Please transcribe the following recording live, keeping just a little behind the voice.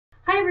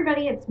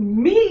everybody, it's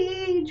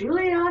me,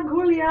 Julia,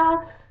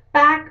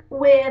 back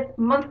with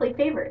monthly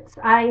favorites.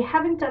 I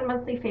haven't done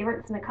monthly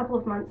favorites in a couple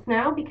of months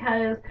now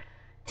because,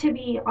 to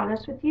be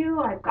honest with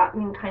you, I've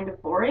gotten kind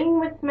of boring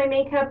with my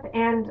makeup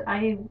and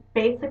I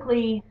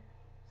basically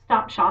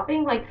stopped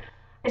shopping. Like,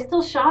 I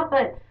still shop,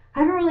 but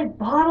I haven't really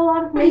bought a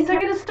lot of makeup. So I'm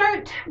going to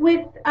start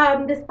with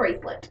this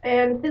bracelet,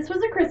 and this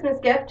was a Christmas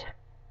gift.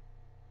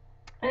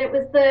 And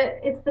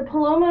it's the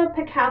Paloma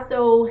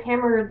Picasso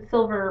hammered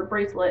silver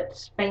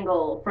bracelet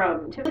bangle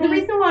from Tiffany. The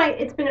reason why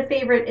it's been a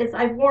favorite is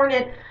I've worn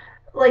it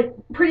like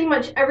pretty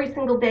much every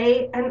single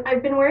day, and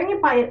I've been wearing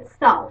it by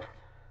itself.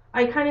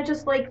 I kind of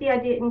just like the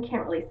idea, and you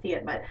can't really see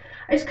it, but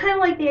I just kind of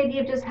like the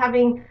idea of just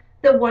having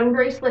the one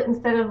bracelet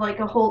instead of like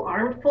a whole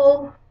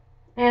armful.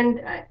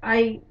 And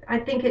I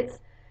think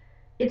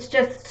it's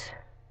just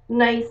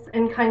nice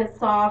and kind of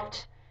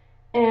soft.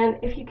 And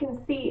if you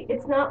can see,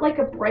 it's not like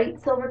a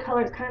bright silver color,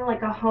 it's kind of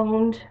like a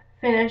honed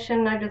finish,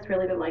 and I've just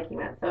really been liking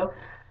that. So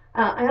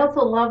I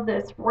also love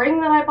this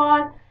ring that I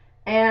bought,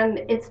 and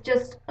it's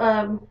just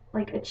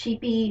like a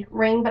cheapy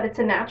ring, but it's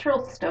a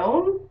natural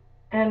stone,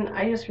 and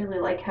I just really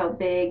like how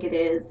big it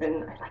is,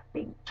 and I like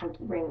big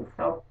chunky rings,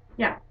 so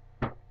yeah,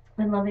 I've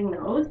been loving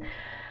those.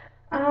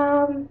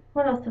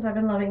 What else have I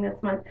been loving this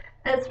month?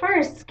 As far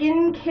as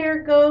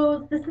skincare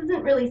goes, this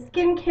isn't really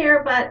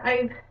skincare, but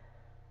I've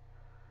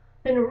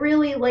been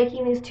really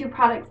liking these two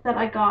products that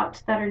I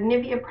got that are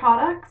Nivea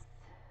products,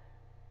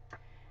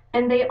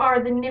 and they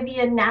are the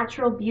Nivea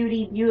Natural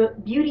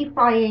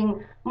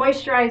Beautifying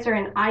Moisturizer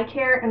and Eye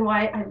Care. And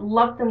why I've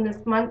loved them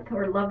this month,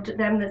 or loved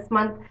them this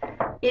month,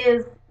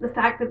 is the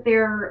fact that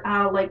they're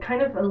like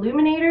kind of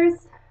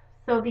illuminators.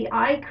 So the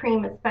eye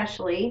cream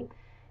especially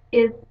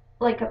is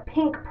like a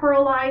pink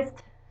pearlized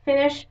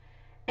finish,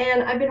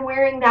 and I've been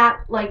wearing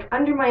that like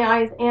under my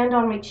eyes and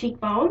on my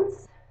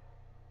cheekbones.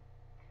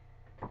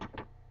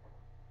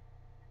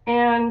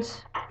 And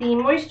the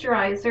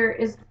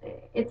moisturizer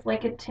it's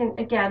like a tint,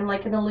 again,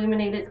 like an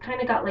illuminated, it's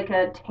kind of got like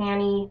a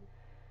tanny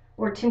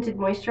or tinted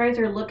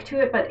moisturizer look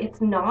to it, but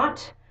it's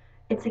not.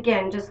 It's,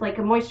 again, just like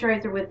a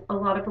moisturizer with a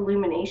lot of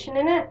illumination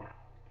in it.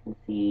 You can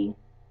see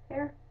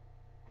there.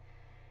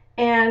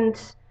 And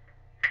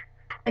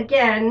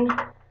again,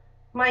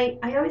 I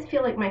always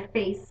feel like my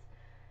face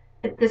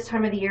at this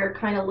time of the year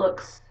kind of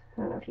looks,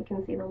 I don't know if you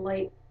can see the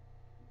light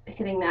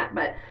hitting that,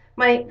 but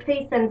my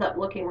face ends up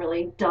looking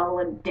really dull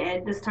and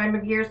dead this time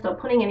of year, so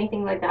putting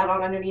anything like that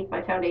on underneath my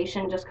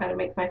foundation just kind of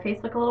makes my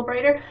face look a little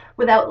brighter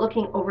without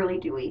looking overly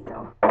dewy,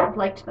 so I've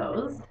liked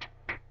those.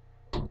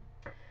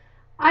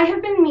 I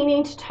have been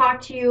meaning to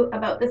talk to you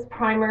about this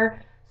primer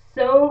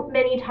so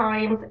many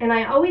times, and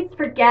I always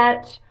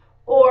forget,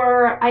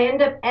 or I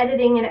end up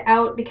editing it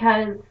out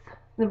because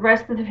the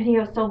rest of the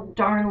video is so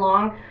darn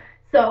long.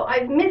 So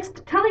I've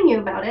missed telling you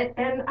about it,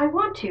 and I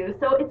want to.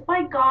 So it's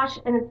by Gosh,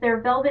 and it's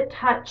their Velvet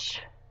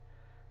Touch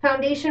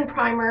Foundation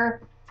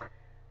Primer.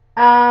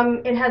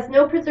 It has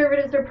no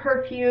preservatives or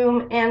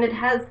perfume, and it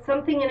has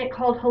something in it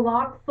called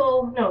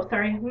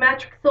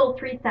Matrixyl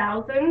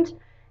 3000,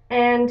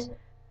 and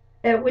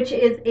which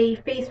is a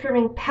face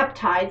firming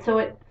peptide, so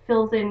it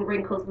fills in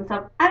wrinkles and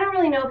stuff. I don't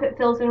really know if it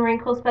fills in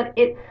wrinkles, but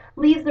it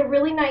leaves a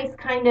really nice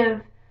kind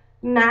of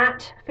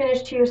matte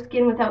finish to your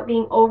skin without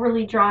being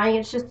overly dry.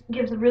 It just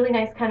gives a really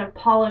nice kind of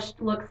polished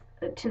look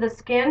to the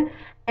skin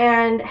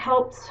and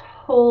helps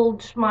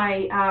hold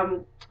my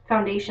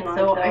foundation on.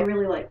 So I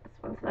really like this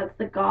one. So that's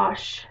the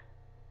Gosh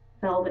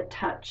Velvet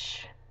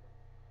Touch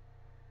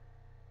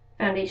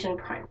Foundation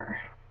Primer.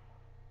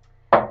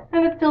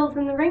 And it fills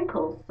in the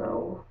wrinkles,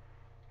 so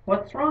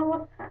what's wrong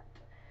with that?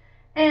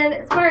 And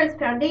as far as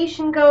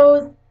foundation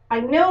goes,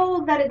 I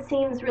know that it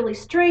seems really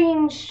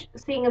strange,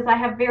 seeing as I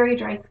have very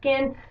dry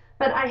skin,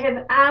 but I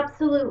have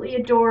absolutely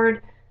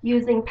adored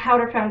using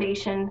powder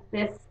foundation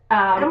this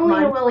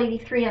Emily Noel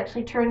 83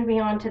 actually turned me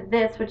on to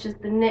this, which is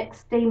the NYX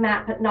Stay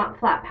Matte But Not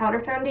Flat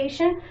Powder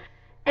Foundation.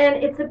 And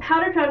it's a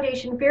powder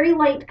foundation, very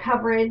light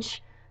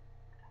coverage,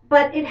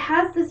 but it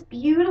has this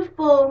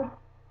beautiful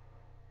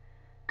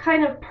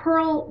kind of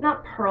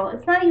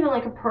it's not even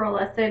like a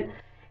pearlescent,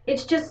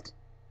 it's just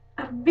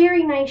a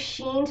very nice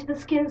sheen to the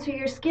skin, so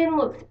your skin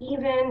looks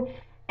even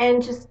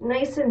and just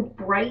nice and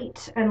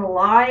bright and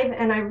alive,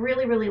 and I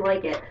really, really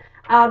like it.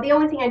 The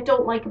only thing I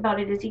don't like about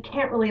it is you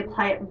can't really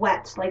apply it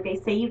wet like they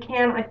say you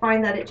can. I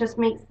find that it just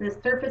makes the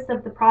surface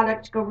of the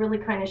product go really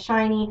kind of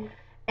shiny,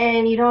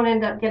 and you don't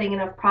end up getting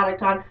enough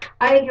product on.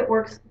 I think it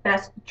works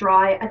best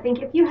dry. I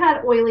think if you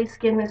had oily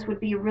skin, this would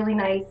be a really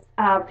nice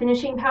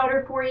finishing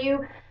powder for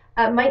you.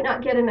 Might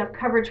not get enough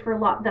coverage for a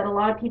lot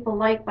of people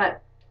like,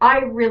 but I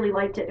really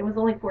liked it. It was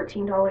only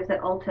 $14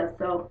 at Ulta,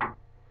 so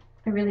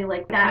I really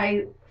liked that.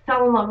 I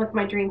fell in love with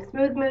my Dream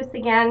Smooth Mousse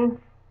again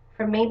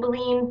from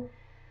Maybelline.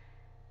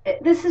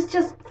 This is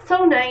just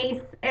so nice,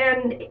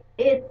 and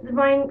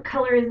my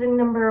color is in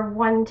number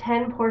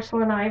 110,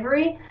 Porcelain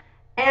Ivory,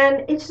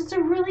 and it's just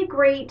a really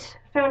great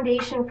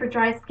foundation for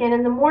dry skin,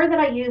 and the more that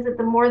I use it,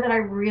 the more that I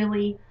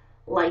really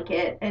like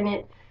it, and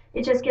it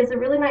just gives a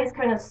really nice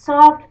kind of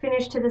soft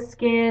finish to the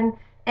skin,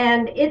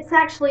 and it's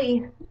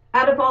actually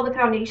Out of all the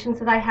foundations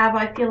that I have,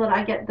 I feel that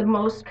I get the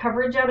most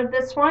coverage out of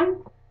this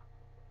one,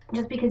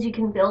 just because you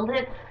can build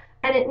it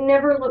and it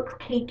never looks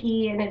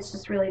cakey, and it's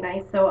just really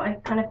nice. So I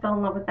kind of fell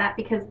in love with that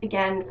because,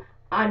 again,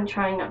 I'm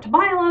trying not to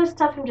buy a lot of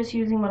stuff. I'm just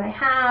using what I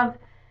have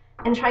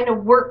and trying to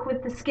work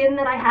with the skin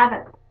that I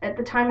have at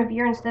the time of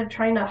year instead of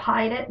trying to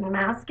hide it and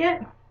mask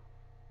it.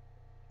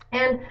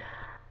 And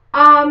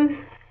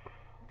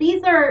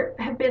these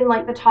have been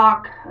like the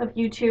talk of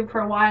YouTube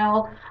for a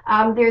while.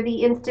 They're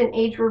the Instant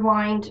Age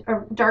Rewind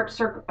Dark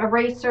Circle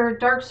Eraser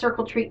Dark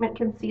Circle Treatment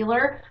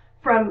Concealer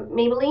from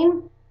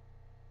Maybelline.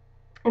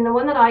 And the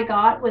one that I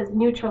got was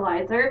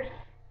Neutralizer.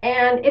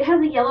 And it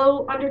has a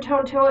yellow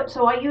undertone to it,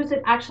 so I use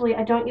it, actually,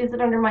 I don't use it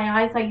under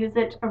my eyes. I use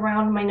it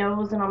around my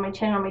nose and on my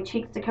chin, on my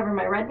cheeks to cover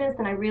my redness,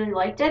 and I really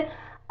liked it.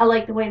 I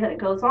like the way that it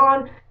goes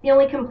on. The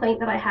only complaint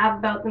that I have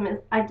about them is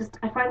I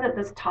find that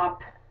this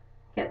top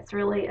gets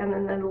really, and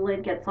then the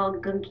lid gets all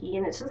gunky,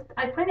 and it's just,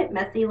 I find it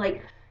messy.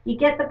 Like, you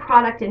get the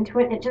product into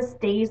it and it just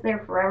stays there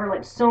forever.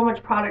 Like, so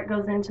much product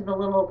goes into the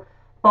little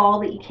ball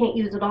that you can't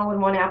use it all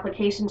in one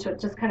application, so it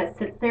just kind of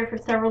sits there for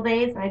several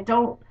days, and I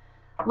don't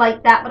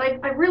like that, but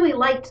I really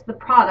liked the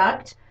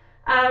product.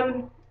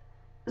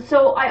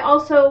 So I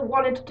also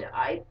wanted to,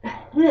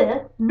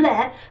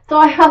 bleh. So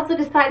I also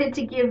decided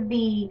to give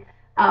the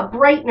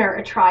Brightener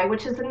a try,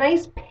 which is a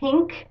nice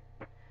pink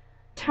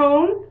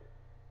tone.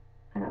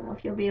 I don't know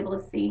if you'll be able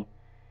to see.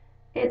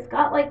 It's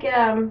got like,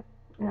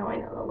 no, I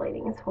know the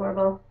lighting is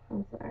horrible.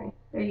 I'm sorry.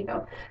 There you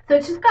go. So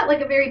it's just got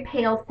like a very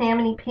pale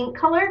salmony pink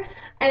color,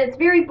 and it's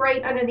very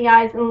bright under the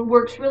eyes and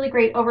works really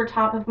great over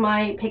top of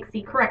my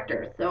Pixi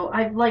corrector. So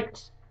I've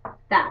liked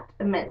that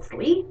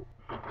immensely.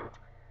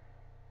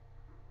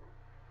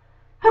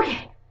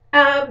 Okay,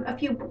 a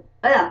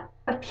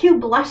few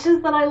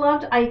blushes that I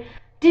loved. I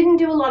didn't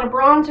do a lot of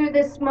bronzer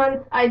this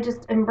month. I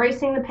just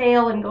embracing the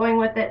pale and going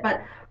with it,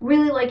 but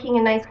really liking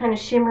a nice kind of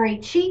shimmery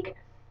cheek.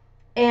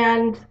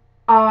 And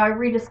I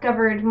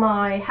rediscovered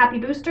my Happy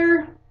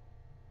Booster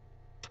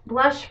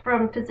blush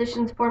from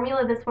Physicians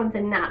Formula. This one's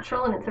in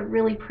natural, and it's a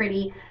really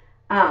pretty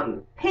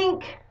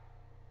pink.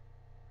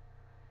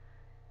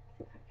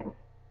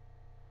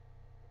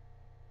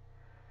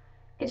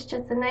 It's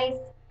just a nice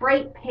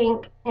bright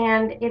pink,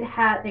 and it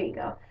had, there you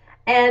go,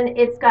 and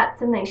it's got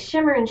some nice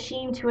shimmer and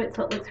sheen to it,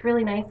 so it looks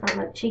really nice on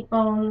the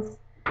cheekbones.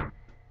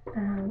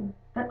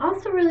 But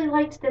also really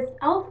liked this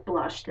e.l.f.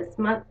 blush this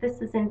month.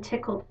 This is in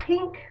Tickled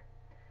Pink,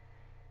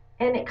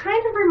 and it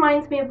kind of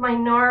reminds me of my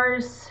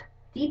NARS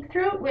Deep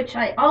Throat, which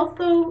I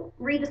also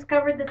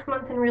rediscovered this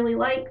month and really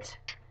liked.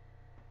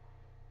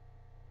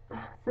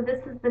 So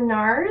this is the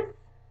NARS,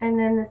 and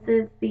then this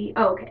is the,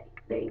 oh, okay,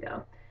 there you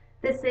go.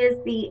 This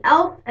is the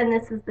e.l.f. and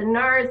this is the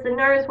NARS. The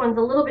NARS one's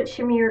a little bit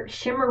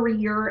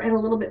shimmerier and a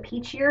little bit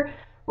peachier,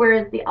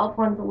 whereas the e.l.f.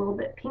 one's a little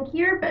bit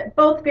pinkier, but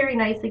both very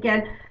nice.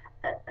 Again,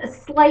 a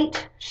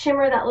slight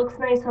shimmer that looks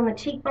nice on the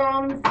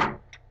cheekbones.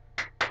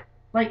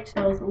 Liked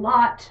those a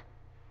lot.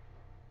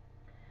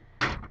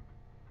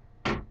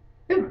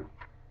 Ooh,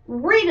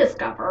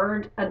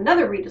 rediscovered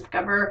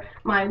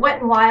my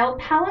Wet n Wild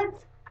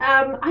palettes.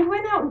 I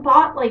went out and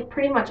bought like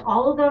pretty much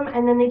all of them,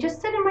 and then they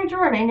just sit in my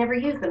drawer and I never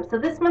use them. So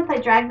this month I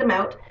dragged them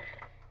out,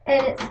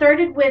 and it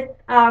started with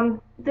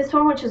this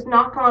one, which is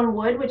Knock on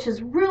Wood, which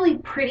is really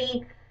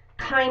pretty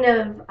kind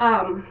of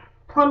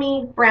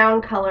plummy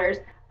brown colors.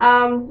 The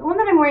one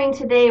that I'm wearing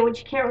today, which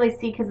you can't really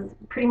see because it's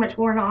pretty much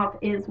worn off,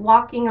 is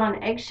Walking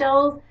on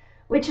Eggshells,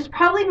 which is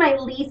probably my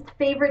least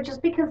favorite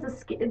just because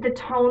the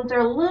tones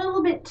are a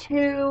little bit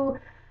too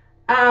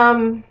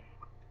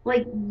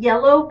like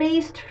yellow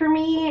based for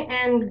me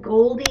and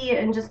goldy,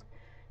 and just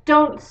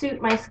don't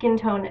suit my skin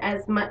tone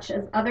as much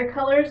as other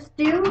colors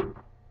do.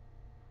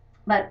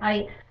 But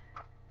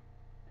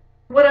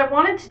what I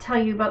wanted to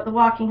tell you about the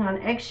Walking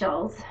on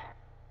Eggshells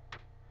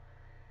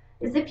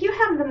is if you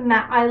have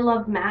the I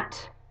Love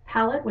Matte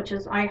palette, which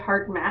is I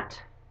Heart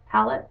Matte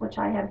palette, which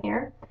I have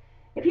here.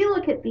 If you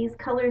look at these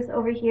colors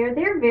over here,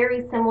 they're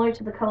very similar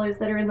to the colors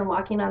that are in the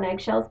Walking on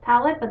Eggshells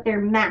palette, but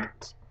they're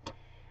matte.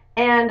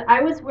 And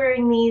I was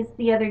wearing these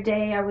the other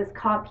day. I was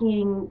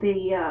copying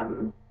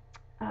the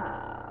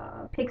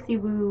Pixie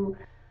Woo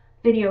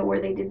video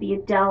where they did the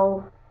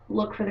Adele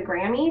look for the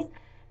Grammys,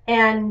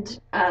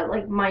 and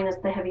like minus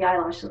the heavy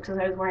eyelashes because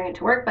I was wearing it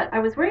to work, but I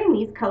was wearing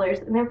these colors,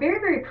 and they're very,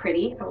 very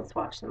pretty. I will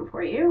swatch them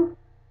for you.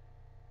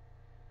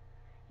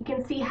 You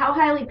can see how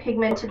highly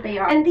pigmented they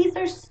are, and these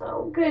are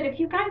so good. If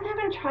you guys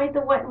haven't tried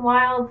the Wet n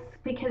Wilds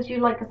because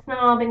you're like a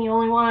snob and you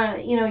only want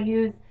to,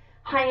 use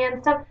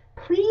high-end stuff,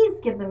 please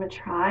give them a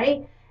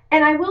try.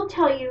 And I will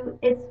tell you,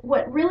 it's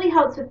what really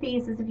helps with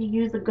these is if you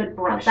use a good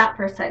brush. That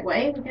for a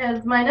segue,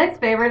 because my next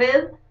favorite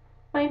is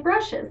my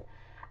brushes.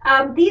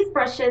 These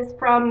brushes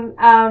from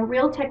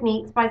Real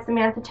Techniques by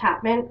Samantha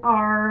Chapman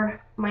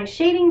are my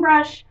shading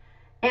brush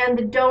and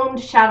the domed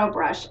shadow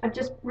brush. I've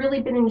just really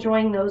been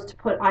enjoying those to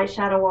put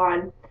eyeshadow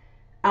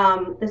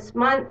on this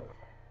month.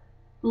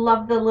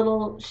 Love the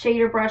little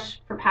shader brush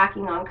for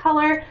packing on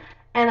color,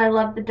 and I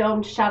love the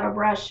domed shadow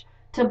brush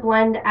to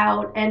blend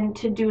out and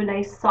to do a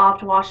nice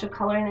soft wash of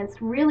color, and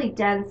it's really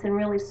dense and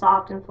really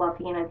soft and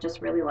fluffy, and I've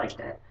just really liked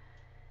it.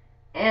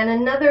 And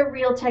another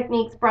Real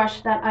Techniques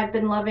brush that I've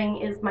been loving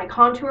is my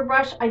contour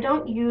brush. I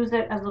don't use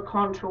it as a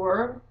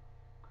contour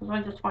because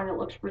I just find it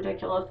looks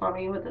ridiculous on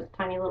me with this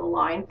tiny little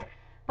line,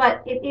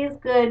 but it is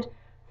good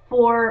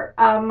for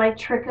my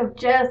trick of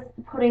just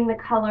putting the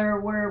color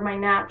where my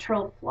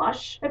natural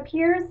flush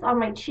appears on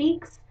my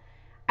cheeks,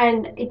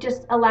 and it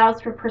just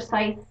allows for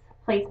precise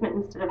placement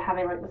instead of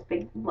having like this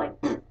big like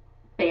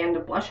band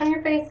of blush on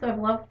your face. So I've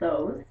loved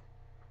those.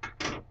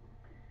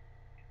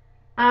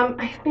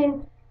 I've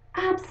been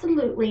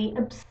absolutely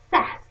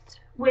obsessed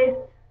with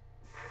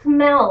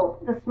smell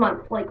this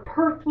month, like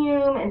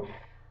perfume, and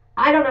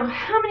I don't know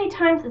how many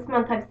times this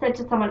month I've said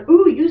to someone,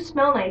 "Ooh, you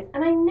smell nice,"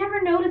 and I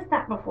never noticed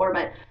that before,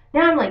 but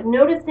now I'm like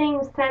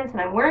noticing scents,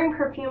 and I'm wearing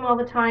perfume all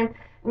the time.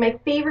 My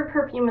favorite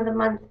perfume of the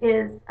month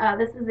is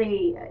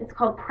it's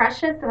called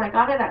Precious, and I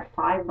got it at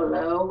Five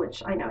Below,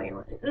 which I know you're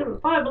like, "Ooh,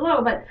 Five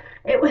Below," but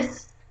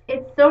it's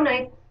so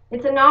nice.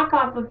 It's a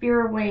knockoff of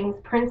Vera Wang's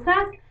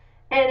Princess,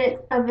 and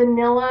it's a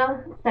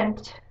vanilla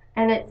scent,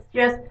 and it's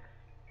just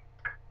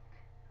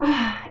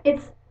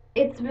it's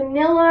it's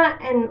vanilla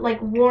and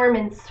like warm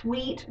and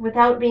sweet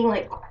without being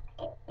like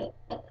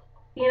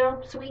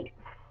sweet.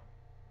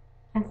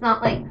 It's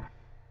not like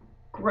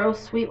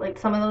gross sweet like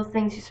some of those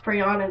things you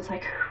spray on and it's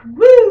like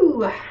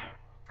woo.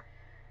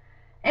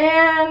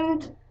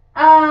 And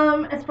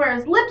as far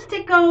as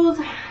lipstick goes,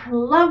 I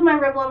love my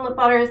Revlon lip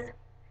butters.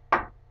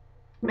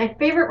 My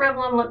favorite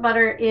Revlon lip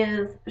butter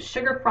is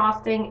Sugar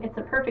Frosting. It's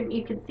a perfect,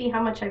 you can see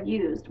how much I've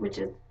used, which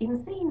is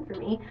insane for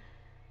me.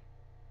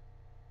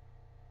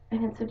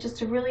 And it's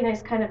just a really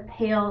nice kind of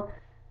pale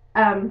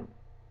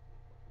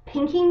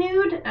pinky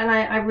nude, and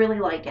I really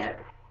like it.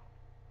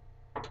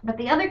 But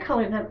the other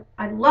color that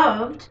I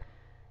loved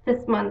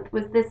this month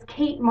was this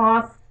Kate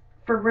Moss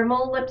for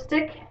Rimmel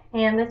lipstick,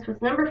 and this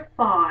was number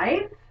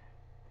 5.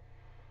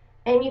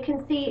 And you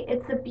can see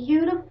it's a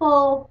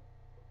beautiful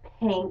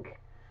pink,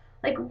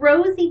 like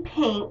rosy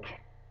pink.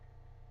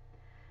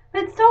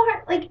 But it's so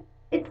hard, like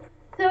it's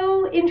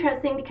so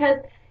interesting because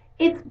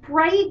it's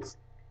bright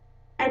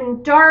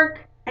and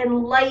dark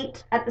and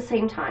light at the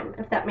same time,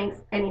 if that makes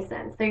any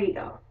sense. There you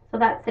go. So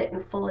that's it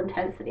in full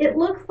intensity. It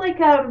looks like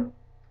kind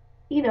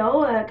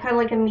of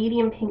like a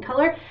medium pink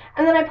color.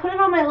 And then I put it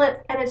on my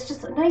lips and it's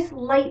just a nice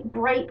light,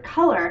 bright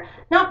color.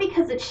 Not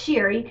because it's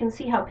sheer, you can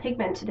see how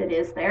pigmented it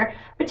is there,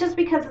 but just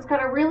because it's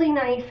got a really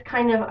nice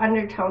kind of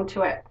undertone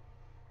to it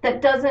that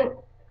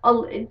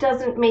it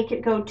doesn't make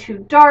it go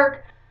too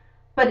dark,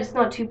 but it's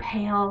not too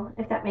pale,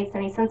 if that makes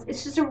any sense.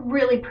 It's just a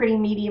really pretty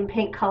medium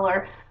pink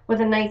color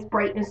with a nice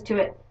brightness to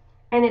it.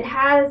 And it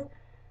has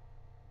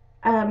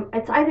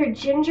it's either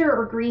ginger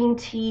or green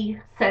tea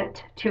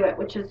scent to it,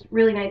 which is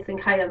really nice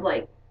and kind of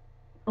like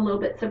a little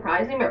bit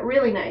surprising, but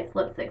really nice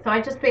lipstick. So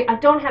I just think I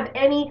don't have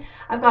any.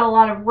 I've got a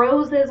lot of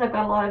roses, I've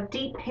got a lot of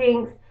deep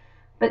pinks,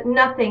 but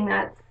nothing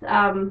that's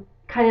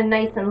kind of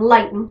nice and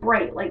light and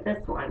bright like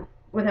this one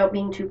without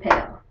being too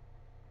pale.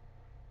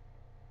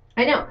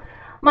 I know.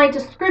 My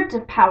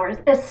descriptive powers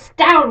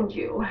astound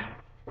you.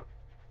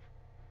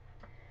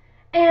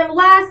 And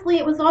lastly,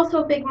 it was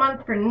also a big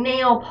month for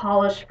nail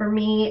polish for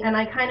me, and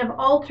I kind of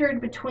altered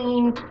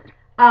between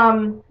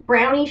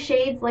brownie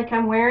shades like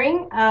I'm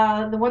wearing.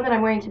 The one that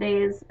I'm wearing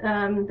today is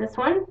this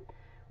one,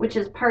 which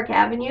is Park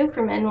Avenue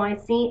from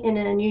NYC in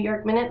a New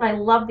York Minute. And I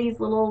love these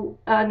little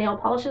nail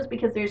polishes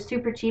because they're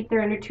super cheap.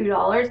 They're under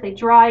 $2. They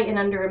dry in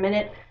under a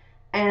minute,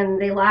 and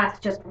they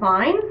last just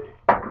fine.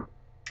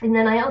 And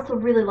then I also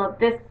really love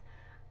this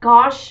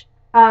Gosh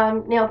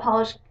nail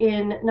polish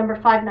in number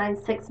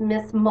 596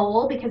 Miss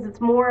Mole because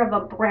it's more of a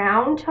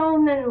brown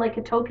tone than like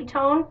a taupey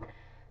tone.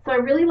 So I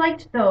really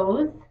liked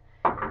those.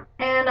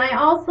 And I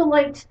also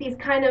liked these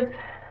kind of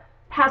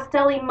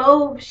pastel-y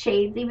mauve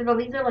shades, even though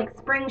these are like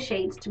spring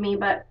shades to me.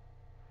 But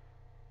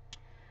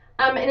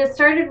and it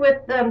started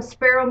with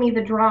Sparrow Me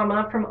the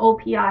Drama from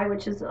OPI,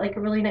 which is like a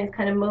really nice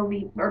kind of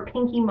mauvey or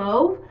pinky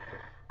mauve.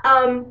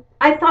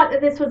 I thought that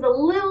this was a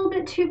little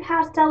bit too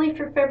pastel-y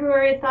for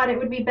February. I thought it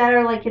would be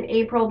better like in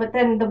April, but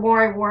then the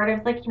more I wore it, I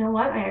was like, you know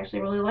what? I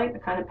actually really like the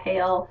kind of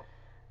pale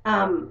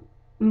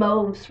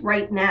mauves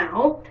right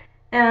now.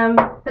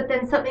 But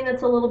then something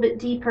that's a little bit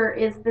deeper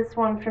is this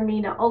one from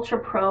Nina Ultra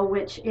Pro,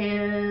 which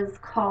is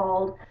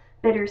called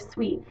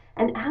Bittersweet.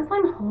 And as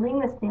I'm holding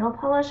this nail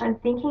polish, I'm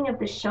thinking of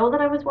the show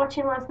that I was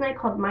watching last night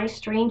called My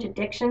Strange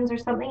Addictions or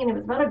something, and it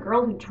was about a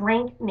girl who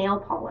drank nail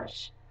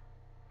polish.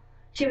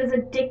 She was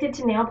addicted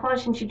to nail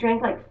polish and she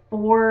drank like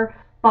 4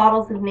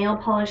 bottles of nail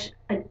polish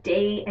a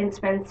day and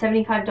spent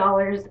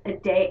 $75 a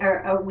day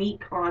or a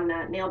week on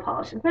nail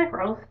polish. Isn't that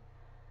gross?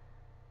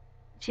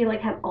 She like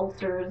had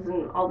ulcers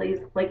and all these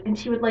like, and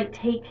she would like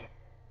take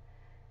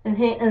and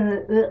hit and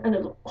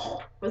it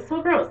was so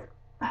gross.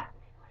 People are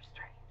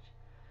strange.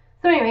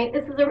 So anyway,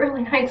 this is a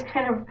really nice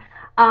kind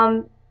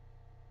of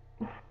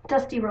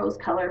dusty rose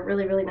color,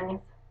 really nice.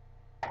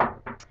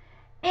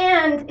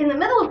 And in the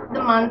middle of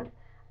the month,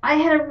 I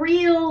had a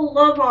real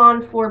love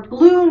on for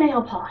blue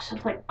nail polish. I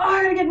was like, oh,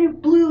 I gotta get a new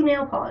blue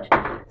nail polish.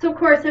 So of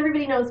course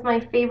everybody knows my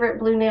favorite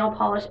blue nail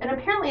polish, and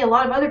apparently a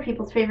lot of other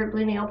people's favorite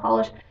blue nail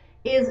polish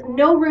is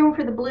No Room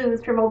for the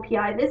Blues from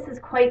OPI. This is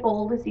quite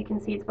old, as you can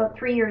see. It's about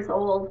 3 years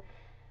old,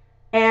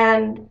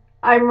 and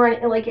I'm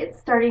running like it's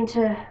starting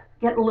to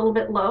get a little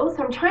bit low.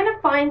 So I'm trying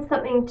to find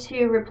something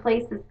to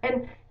replace this.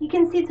 And you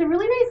can see it's a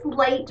really nice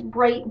light,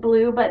 bright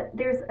blue, but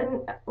there's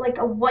like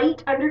a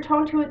white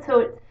undertone to it,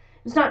 so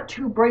it's not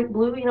too bright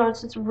blue. You know,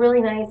 it's just a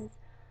really nice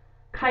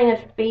kind of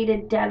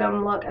faded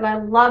denim look, and I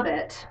love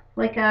it.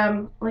 Like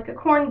a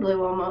corn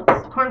blue almost,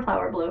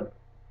 cornflower blue.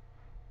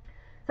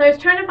 So I was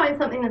trying to find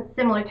something that's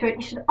similar to it.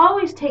 You should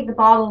always take the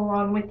bottle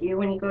along with you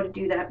when you go to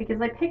do that,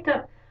 because I picked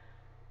up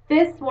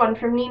this one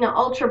from Nina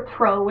Ultra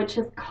Pro, which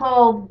is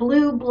called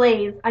Blue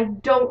Blaze. I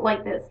don't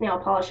like this nail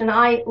polish, and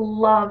I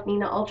love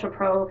Nina Ultra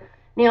Pro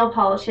nail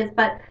polishes,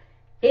 but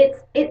it's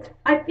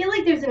I feel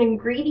like there's an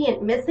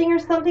ingredient missing or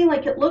something.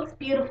 Like, it looks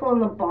beautiful in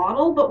the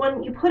bottle, but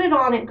when you put it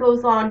on, it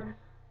goes on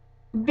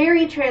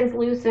very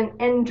translucent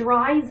and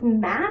dries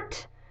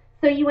matte.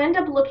 So you end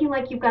up looking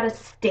like you've got a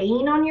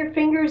stain on your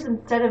fingers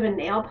instead of a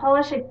nail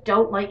polish. I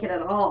don't like it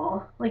at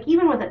all. Like,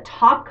 even with a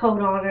top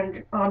coat on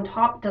and on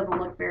top, it doesn't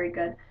look very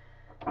good.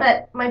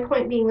 But my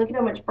point being, look at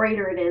how much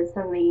brighter it is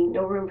than the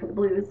No Room for the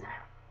Blues.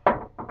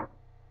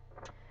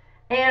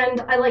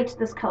 And I liked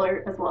this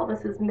color as well.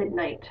 This is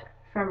Midnight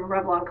from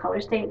Revlon Color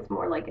Stay. It's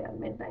more like a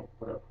midnight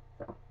blue.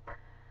 So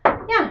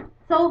yeah,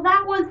 so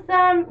that was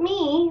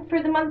me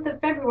for the month of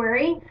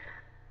February.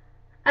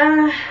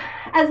 Uh,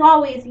 as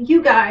always,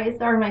 you guys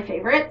are my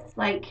favorites.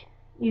 Like,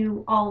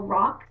 you all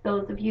rock.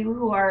 Those of you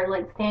who are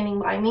like standing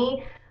by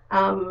me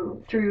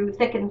through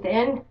thick and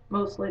thin,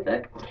 mostly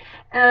thick.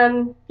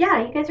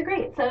 Yeah, you guys are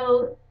great.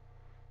 So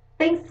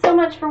thanks so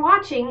much for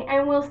watching,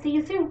 and we'll see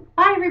you soon.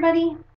 Bye, everybody.